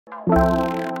What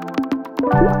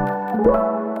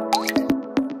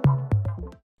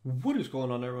is going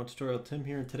on, everyone? Tutorial Tim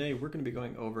here, and today we're going to be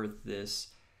going over this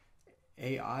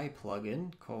AI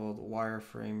plugin called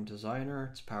Wireframe Designer.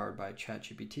 It's powered by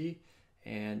ChatGPT,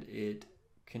 and it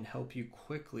can help you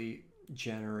quickly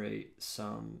generate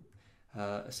some,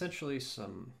 essentially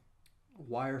some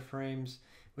wireframes,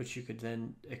 which you could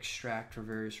then extract for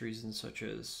various reasons, such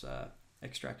as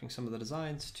extracting some of the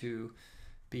designs to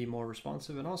be more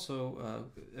responsive, and also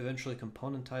eventually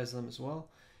componentize them as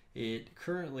well. It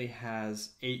currently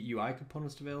has 8 UI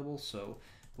components available, so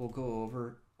we'll go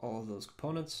over all of those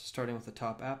components, starting with the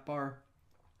top app bar,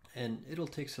 and it'll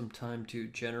take some time to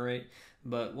generate,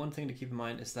 but one thing to keep in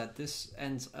mind is that this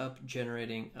ends up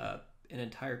generating an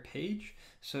entire page,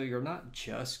 so you're not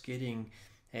just getting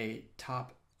a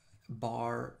top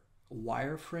bar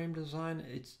wireframe design.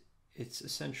 It's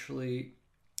essentially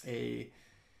a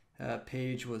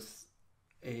page with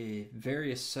a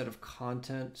various set of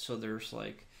content. So there's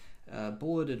like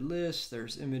bulleted lists,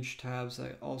 there's image tabs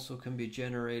that also can be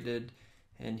generated,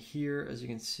 and here, as you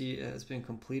can see, it has been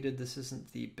completed. This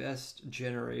isn't the best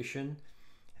generation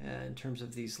in terms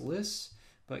of these lists,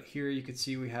 but here you can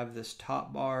see we have this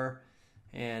top bar,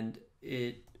 and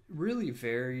it really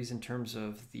varies in terms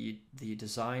of the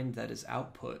design that is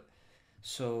output.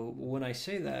 So when I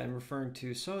say that, I'm referring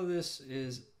to some of this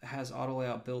has auto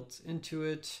layout built into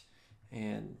it,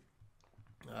 and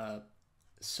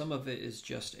some of it is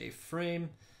just a frame.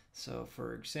 So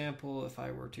for example, if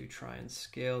I were to try and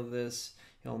scale this,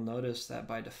 you'll notice that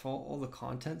by default all the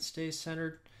content stays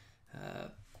centered,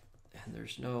 and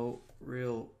there's no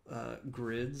real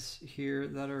grids here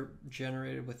that are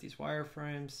generated with these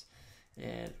wireframes.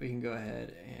 And we can go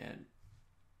ahead and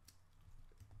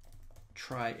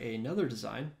try another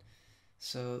design.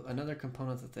 So another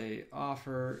component that they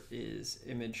offer is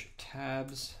image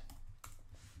tabs.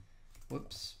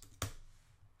 Whoops.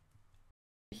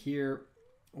 Here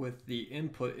with the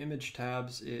input image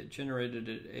tabs, it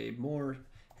generated a more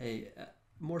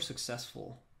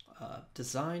successful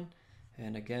design.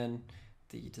 And again,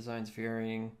 the design's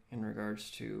varying in regards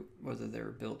to whether they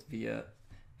were built via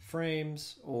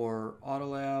frames or auto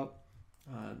layout.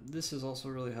 This is also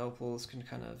really helpful. This can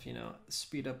kind of,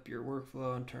 speed up your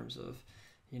workflow in terms of,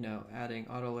 adding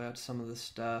auto layout to some of this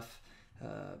stuff.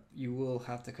 You will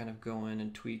have to kind of go in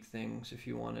and tweak things if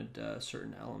you wanted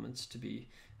certain elements to be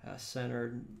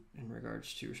centered in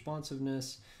regards to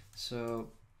responsiveness.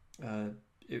 So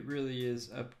it really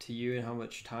is up to you and how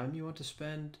much time you want to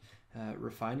spend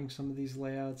refining some of these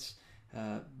layouts.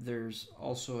 There's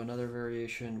also another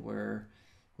variation where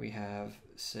we have,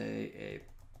 say, a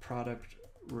product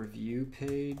review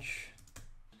page.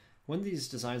 When these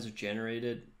designs are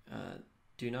generated,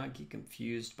 do not get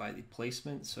confused by the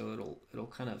placement. So it'll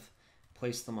kind of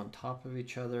place them on top of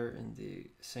each other in the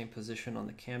same position on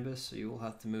the canvas, so you will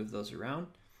have to move those around.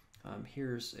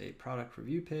 Here's a product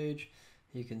review page.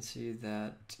 You can see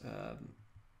that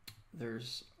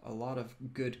there's a lot of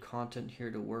good content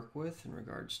here to work with in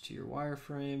regards to your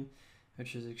wireframe,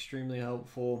 which is extremely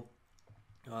helpful.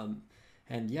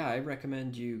 And yeah, I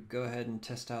recommend you go ahead and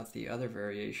test out the other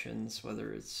variations,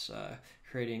 whether it's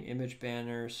creating image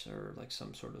banners or like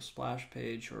some sort of splash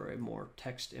page, or a more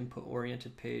text input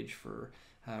oriented page for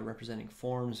representing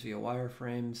forms via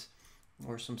wireframes,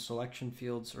 or some selection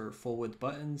fields or full width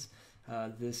buttons.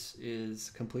 This is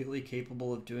completely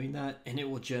capable of doing that, and it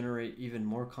will generate even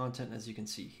more content, as you can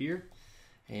see here.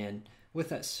 And with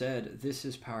that said, this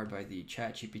is powered by the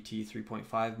ChatGPT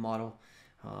 3.5 model.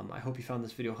 I hope you found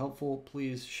this video helpful.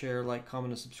 Please share, like,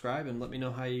 comment, and subscribe, and let me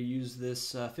know how you use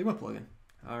this Figma plugin.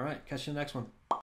 All right, catch you in the next one.